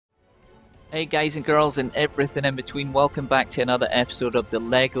Hey guys and girls and everything in between, welcome back to another episode of the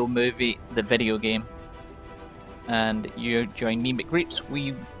Lego Movie, the video game. And you join me, McReaps.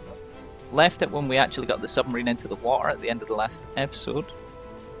 We left it when we actually got the submarine into the water at the end of the last episode.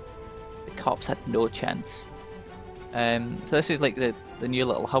 The cops had no chance. So this is like the new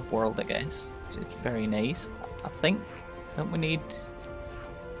little hub world, I guess. Which is very nice. I think, don't we need...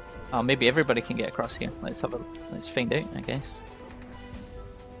 Oh, maybe everybody can get across here. Let's find out, I guess.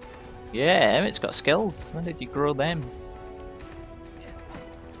 Yeah, Emmet's got skills. When did you grow them?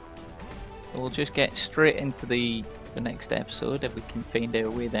 We'll just get straight into the next episode if we can find our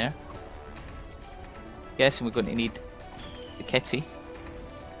way there. Guessing we're going to need the kitty.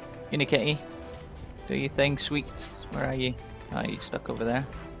 Unikitty, do your thing, sweets. Where are you? Oh, you're stuck over there.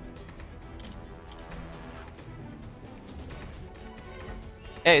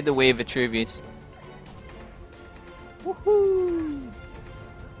 Out of the way, Vitruvius. Woohoo!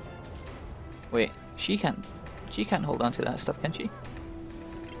 Wait, she can't hold on to that stuff, can she?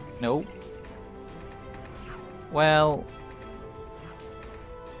 No. Well.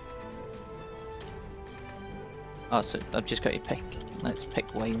 Oh, so I've just got to pick. Let's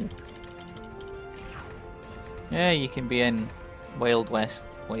pick Wild. Yeah, you can be in Wild West,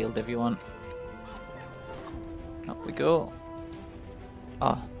 Wild if you want. Up we go.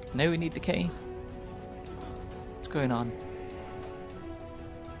 Oh, now we need the key. What's going on?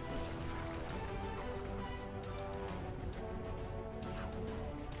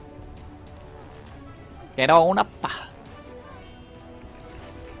 Get on up! Are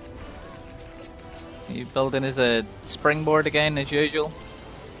you building as a springboard again, as usual?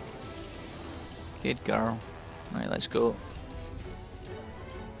 Good girl. Right, let's go.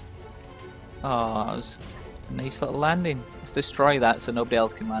 Oh, that was a nice little landing. Let's destroy that so nobody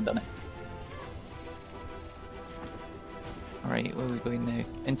else can land on it. Alright, where are we going now?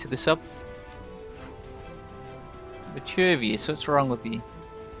 Into the sub? Vitruvius, what's wrong with you?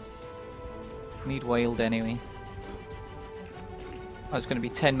 Need Wild anyway. Oh, it's going to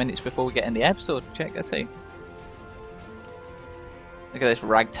be 10 minutes before we get in the episode. Check this out. Look at this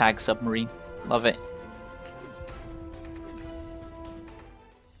ragtag submarine. Love it.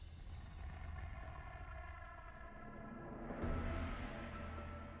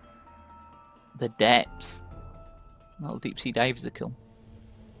 The depths. Little deep sea dives are cool.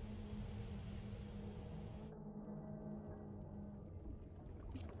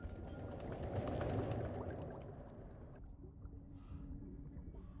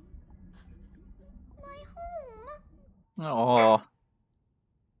 Oh,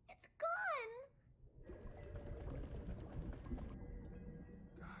 it's gone.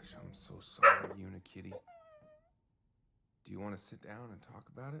 Gosh, I'm so sorry, Unikitty. Do you want to sit down and talk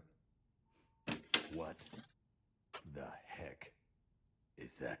about it? What the heck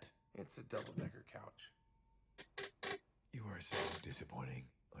is that? It's a double-decker couch. You are so disappointing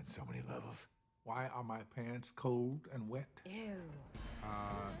on so many levels. Why are my pants cold and wet? Ew.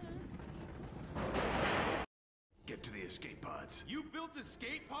 Get to the escape pods. You built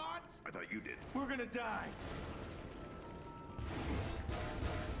escape pods? I thought you did. We're gonna die.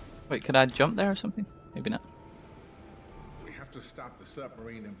 wait, could I jump there or something? Maybe not. We have to stop the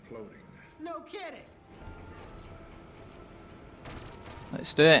submarine imploding. No kidding.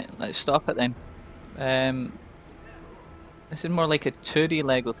 Let's do it. Let's stop it then. This is more like a 2D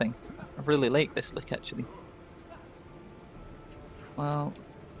Lego thing. I really like this look actually. Well,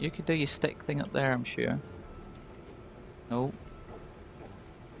 you could do your stick thing up there, I'm sure. No.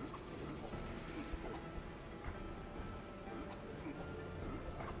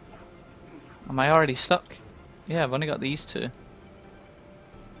 Am I already stuck? Yeah, I've only got these two.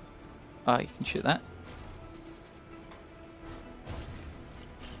 Oh, you can shoot that.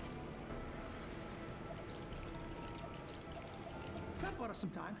 That bought us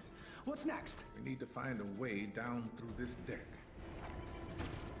some time. What's next? We need to find a way down through this deck.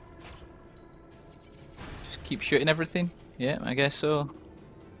 Just keep shooting everything? Yeah, I guess so.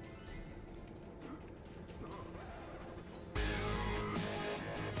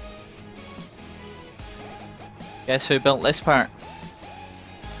 Guess who built this part?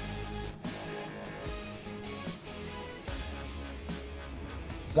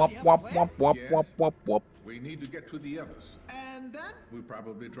 Wop wop wop wop Yes. wop wop wop. We need to get to the others. And then? We'll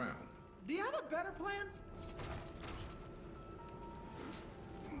probably drown. Do you have a better plan?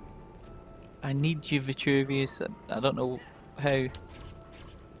 I need you, Vitruvius. I don't know how. I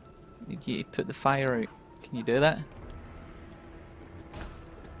need you to put the fire out. Can you do that?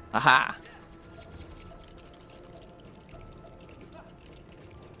 Aha!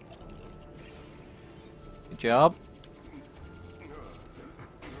 Good job.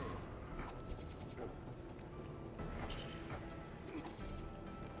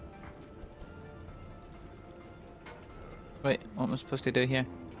 Wait, what am I supposed to do here?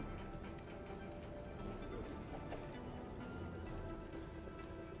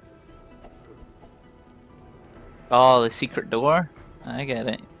 Oh, the secret door? I get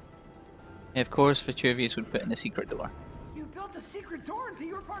it. Yeah, of course, Vitruvius would put in the secret door. You built a secret door into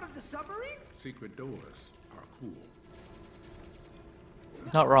your part of the submarine? Secret doors are cool.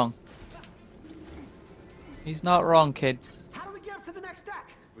 He's not wrong. He's not wrong, kids. How do we get up to the next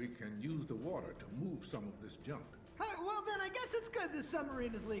deck? We can use the water to move some of this junk. Well, then I guess it's good this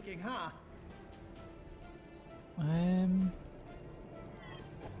submarine is leaking, huh?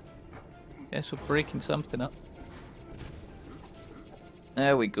 Guess we're breaking something up.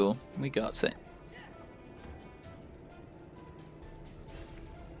 There we go. We got it.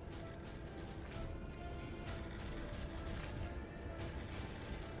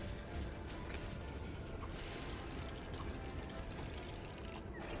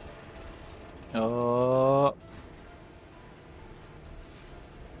 Oh.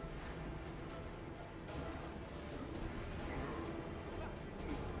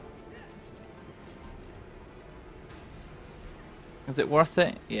 Is it worth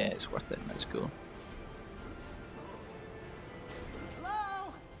it? Yeah, it's worth it. Let's go.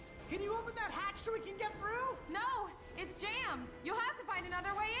 Hello? Can you open that hatch so we can get through? No, it's jammed. You'll have to find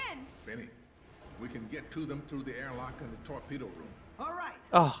another way in. Benny, we can get to them through the airlock in the torpedo room. All right.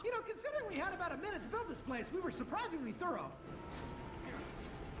 Oh. You know, considering we had about a minute to build this place, we were surprisingly thorough.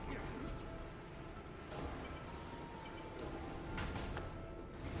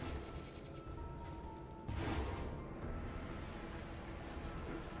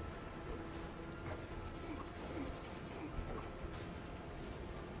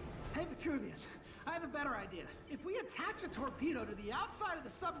 Hey, Vitruvius, I have a better idea. If we attach a torpedo to the outside of the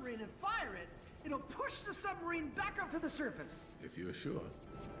submarine and fire it, it'll push the submarine back up to the surface. If you're sure.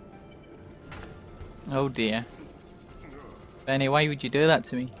 Oh dear. Benny, why would you do that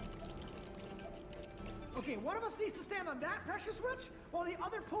to me? Okay, one of us needs to stand on that pressure switch while the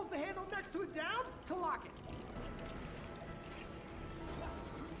other pulls the handle next to it down to lock it.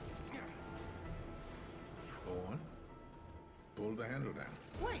 Owen, pull the handle down.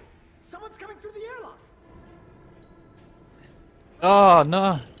 Wait, someone's coming through the airlock. Oh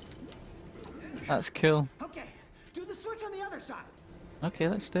no. That's cool. Okay, do the switch on the other side. Okay,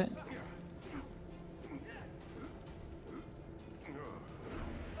 let's do it.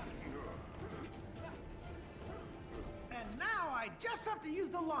 And now I just have to use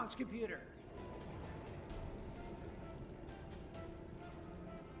the launch computer.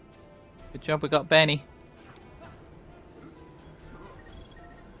 Good job, we got Benny.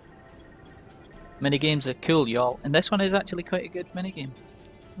 Minigames are cool, y'all. And this one is actually quite a good minigame.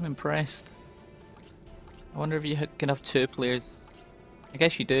 I'm impressed. I wonder if you can have 2 players. I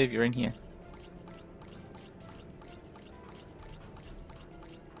guess you do if you're in here.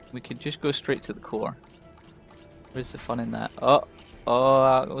 We could just go straight to the core. Where's the fun in that? Oh,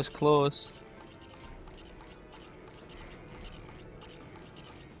 that was close.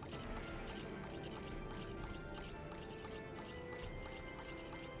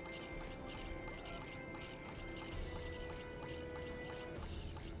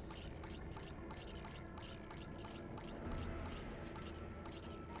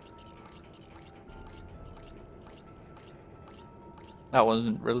 That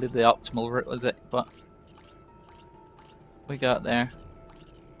wasn't really the optimal route, was it? But we got there.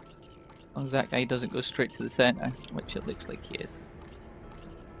 As long as that guy doesn't go straight to the center, which it looks like he is.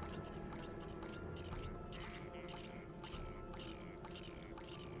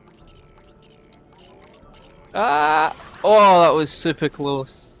 Ah! Oh, that was super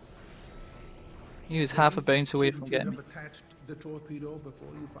close. He was half a bounce away from getting me. Shouldn't you have attached the torpedo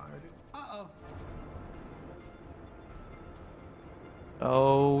before you fired it? Uh-oh.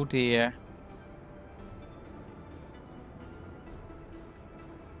 Oh dear.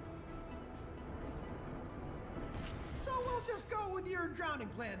 So we'll just go with your drowning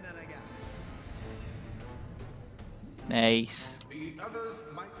plan then, I guess. Nice. The others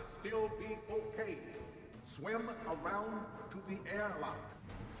might still be okay. Swim around to the airlock.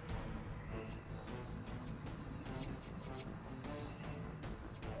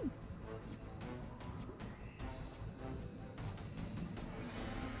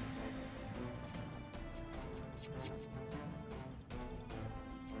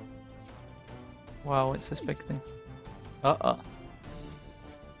 Wow, what's this big thing? Uh-oh.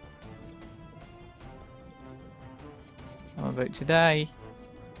 I'm about to die.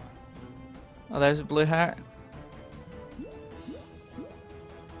 Oh, there's a blue heart.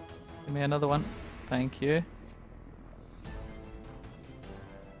 Give me another one. Thank you.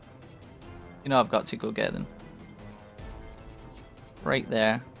 You know I've got to go get them. right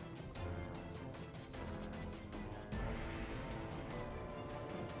there.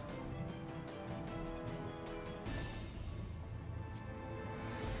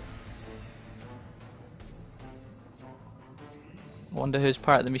 I wonder whose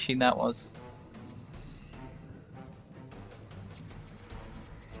part of the machine that was.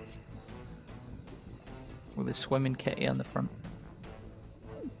 With a swimming kitty on the front.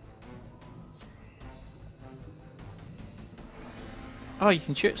 Oh, you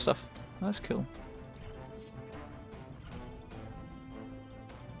can shoot stuff. That's cool.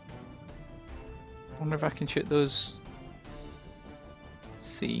 Wonder if I can shoot those. Let's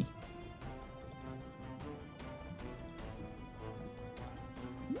see.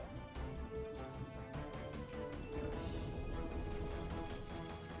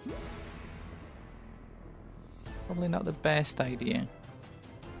 Probably not the best idea.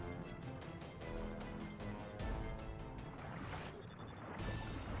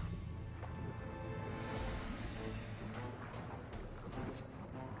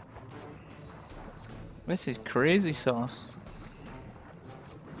 This is crazy sauce.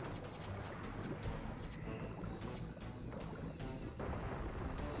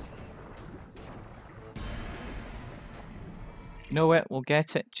 You know what? We'll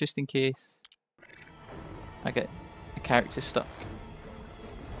get it just in case I get a character stuck.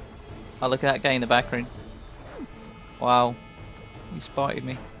 Oh, look at that guy in the background. Wow. You spotted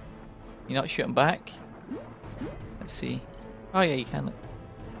me. You're not shooting back? Let's see. Oh yeah, you can. Look.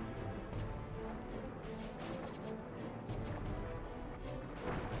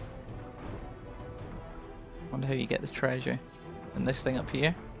 Wonder how you get the treasure. And this thing up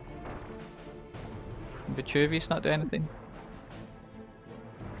here. And Vitruvius not do anything.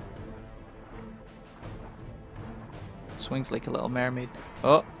 Swings like a little mermaid.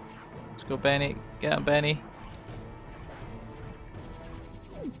 Oh! Let's go, Benny. Get him, Benny.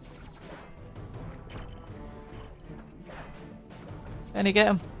 Benny, get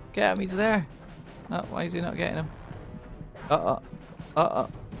him. Get him, he's there. Oh, why is he not getting him? Uh-oh. Uh-oh.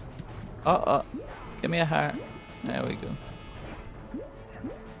 Uh-oh. Give me a heart. There we go.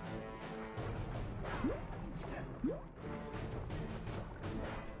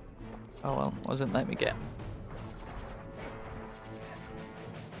 Oh well, wasn't letting me get him.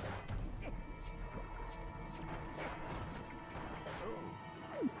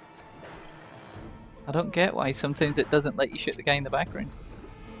 I don't get why sometimes it doesn't let you shoot the guy in the background.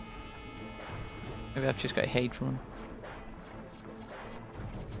 Maybe I've just got to hide from him.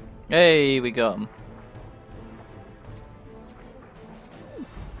 Hey, we got him.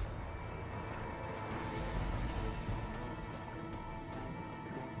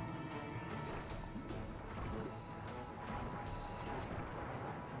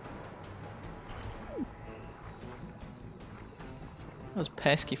 Those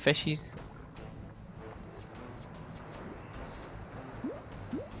pesky fishies.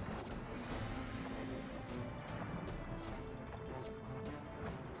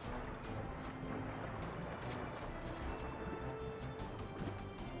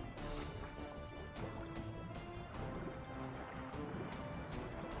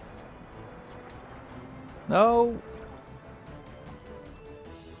 No!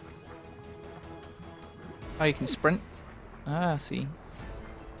 Oh, you can sprint. Ah, I see.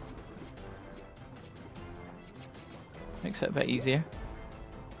 Makes it a bit easier.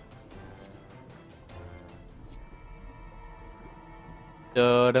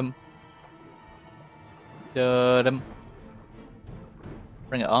 Dudum. Dudum.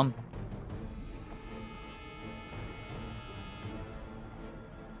 Bring it on.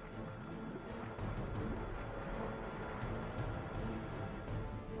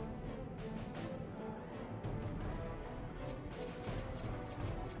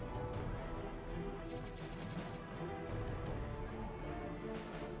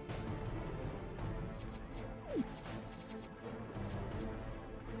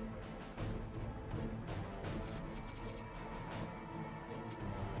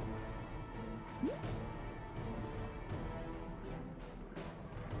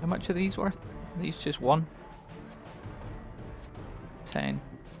 How much are these worth? Are these just 1? 10.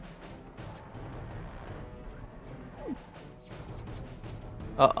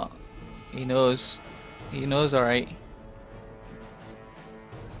 Uh-oh. He knows. He knows, alright.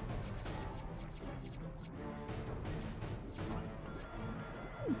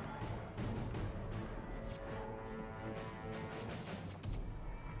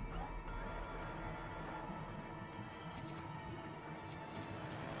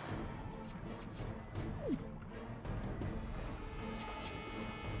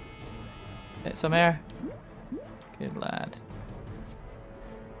 Get some air. Good lad.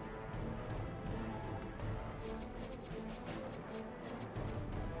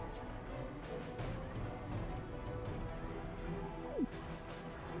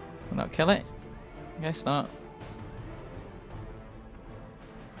 not kill it? I guess not.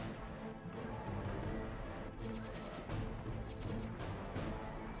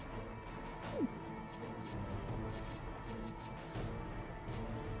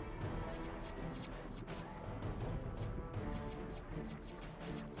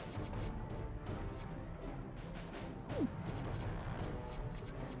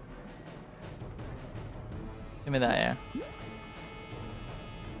 Give me that air.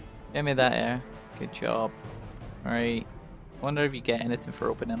 Give me that air. Good job. Alright. Wonder if you get anything for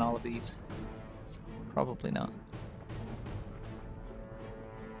opening all of these. Probably not.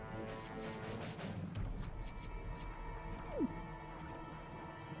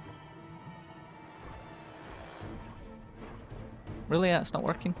 Really? That's not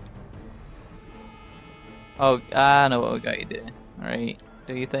working? Oh, I know what we got you do. Alright.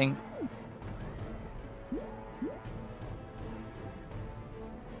 Do you think?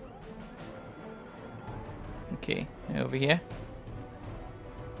 Okay, over here.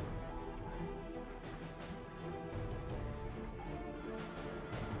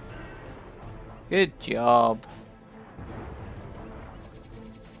 Good job.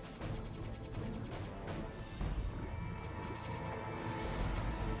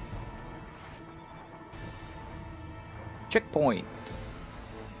 Checkpoint.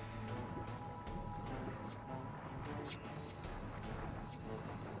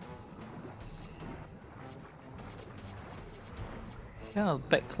 Yeah, a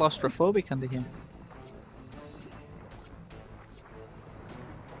bit claustrophobic under here.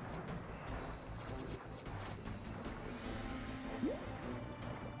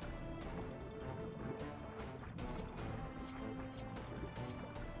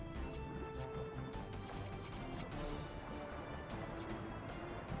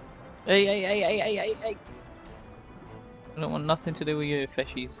 Hey. I don't want nothing to do with you,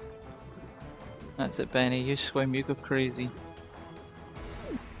 fishies. That's it, Benny. You swim, you go crazy.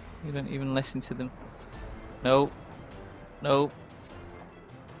 You don't even listen to them. Nope. Nope.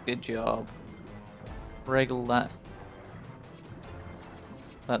 Good job. Wriggle that.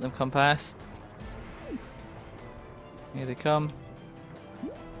 Let them come past. Here they come.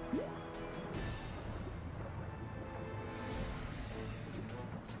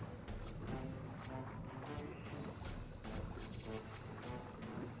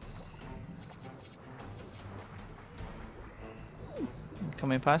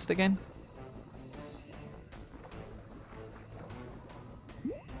 Coming past again.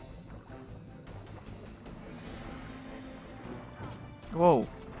 Whoa.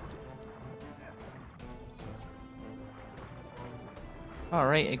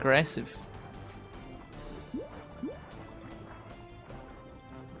 Alright, aggressive.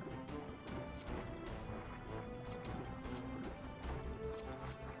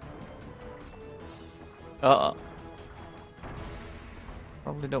 Uh-oh.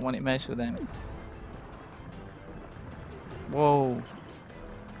 Probably don't want to mess with them. Whoa.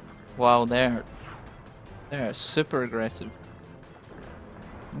 Wow, they're super aggressive.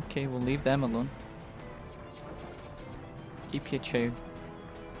 Okay, we'll leave them alone. Keep your chow.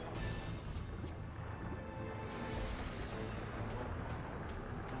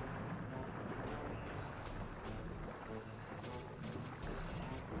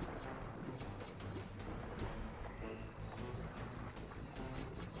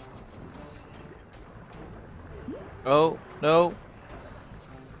 Oh, no.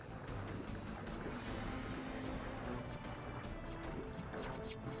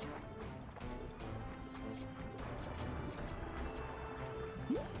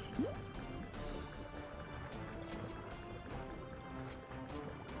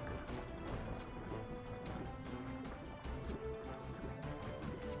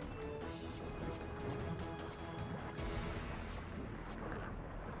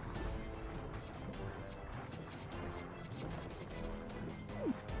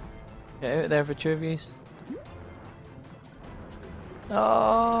 Get out there for Vitruvius.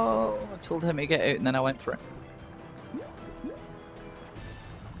 Oh, I told him to get out and then I went for it.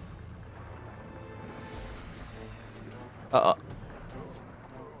 Uh-oh.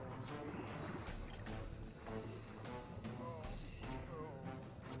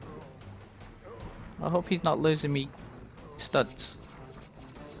 I hope he's not losing me studs.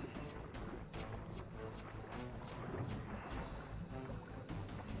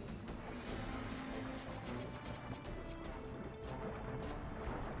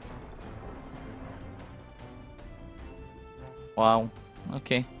 Wow.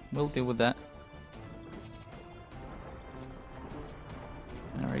 Okay, we'll deal with that.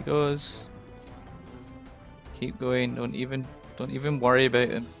 There he goes. Keep going. Don't even worry about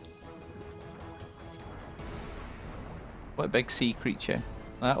him. big sea creature.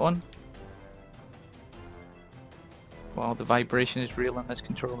 That one? Wow, the vibration is real on this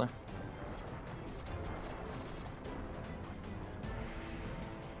controller.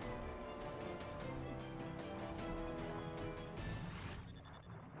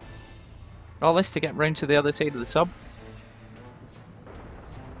 All this to get round to the other side of the sub.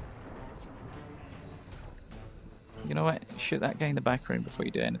 You know what? Shoot that guy in the background before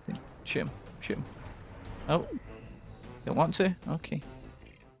you do anything. Shoot him. Shoot him. Oh. Don't want to? Okay.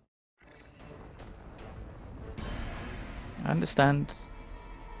 I understand.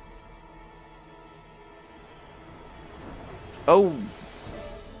 Oh!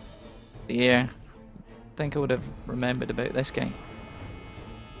 Yeah. I think I would have remembered about this guy.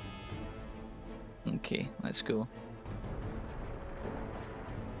 Okay, let's go.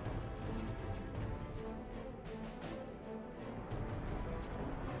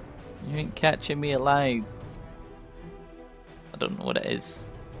 You ain't catching me alive. I don't know what it is.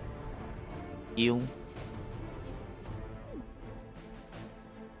 Eel.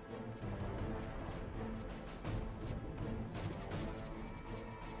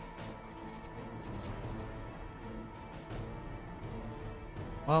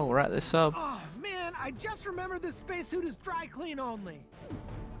 Well, we're at the sub. Oh man, I just remembered this spacesuit is dry clean only.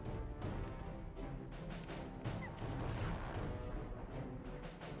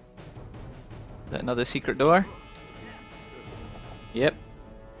 Is that another secret door? Yep.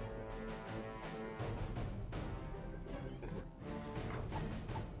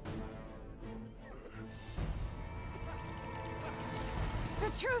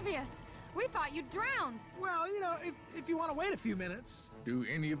 Vitruvius, we thought you drowned. Well, you know, if you want to wait a few minutes. Do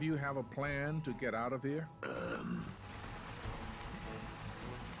any of you have a plan to get out of here? Walls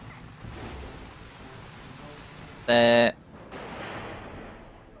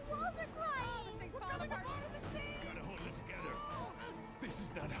are crying. Gotta hold it together. This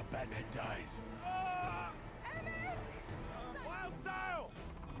is not how Batman dies. Emmet! Wild style!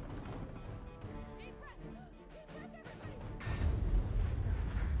 Deep breath. Deep breath, everybody.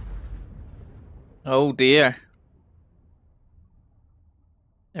 Oh dear.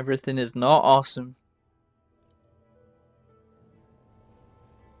 Everything is not awesome.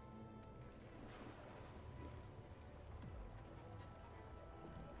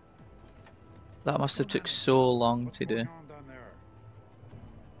 That must have took so long to do.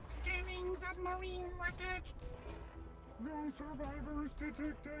 Scanning submarine wreckage. No survivors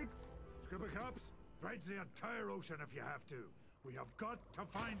detected. Scuba cops, dredge the entire ocean if you have to. We have got to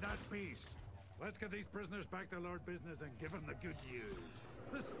find that beast. Let's get these prisoners back to Lord Business and give them the good news.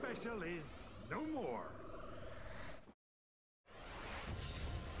 The special is no more.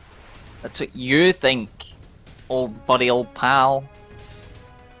 That's what you think, old buddy, old pal.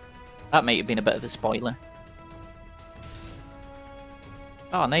 That might have been a bit of a spoiler.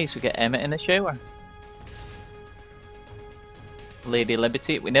 Oh nice, we get Emmet in the shower. Lady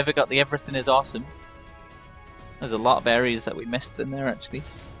Liberty, we never got the Everything is Awesome. There's a lot of areas that we missed in there actually.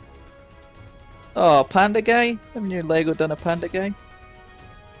 Oh, panda guy? Haven't your Lego done a panda guy?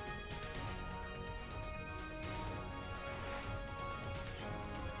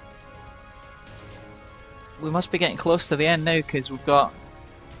 We must be getting close to the end now because we've got...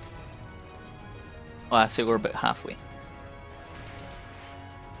 Well, I say we're about halfway.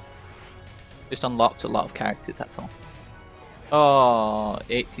 Just unlocked a lot of characters, that's all. Oh,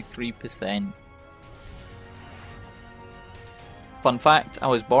 83%. Fun fact, I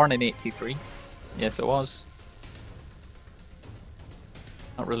was born in 83. Yes, I was.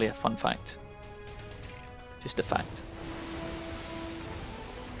 Not really a fun fact. Just a fact.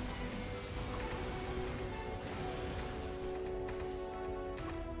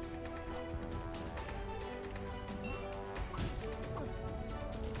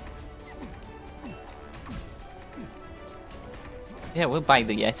 Yeah, we'll buy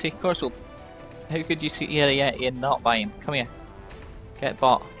the Yeti. Of course we'll... How could you see a Yeti and not buy him? Come here. Get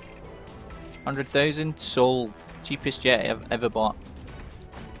bought. 100,000 sold. Cheapest jet I've ever bought.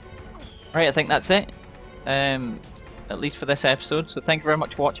 Right, I think that's it. At least for this episode. So thank you very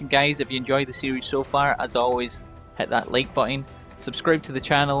much for watching, guys. If you enjoyed the series so far, as always, hit that like button. Subscribe to the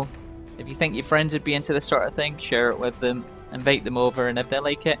channel. If you think your friends would be into this sort of thing, share it with them. Invite them over, and if they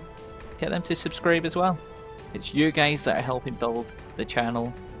like it, get them to subscribe as well. It's you guys that are helping build the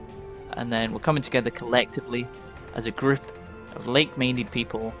channel. And then we're coming together collectively as a group of like-minded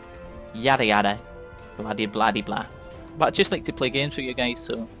people. Yada yada. Bloody bloody blah. But I'd just like to play games with you guys,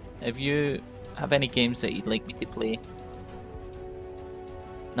 so if you have any games that you'd like me to play...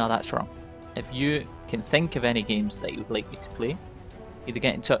 No, that's wrong. If you can think of any games that you would like me to play, either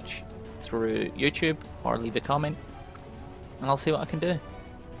get in touch through YouTube or leave a comment. and I'll see what I can do.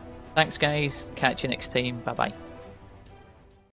 Thanks guys, catch you next time, bye bye.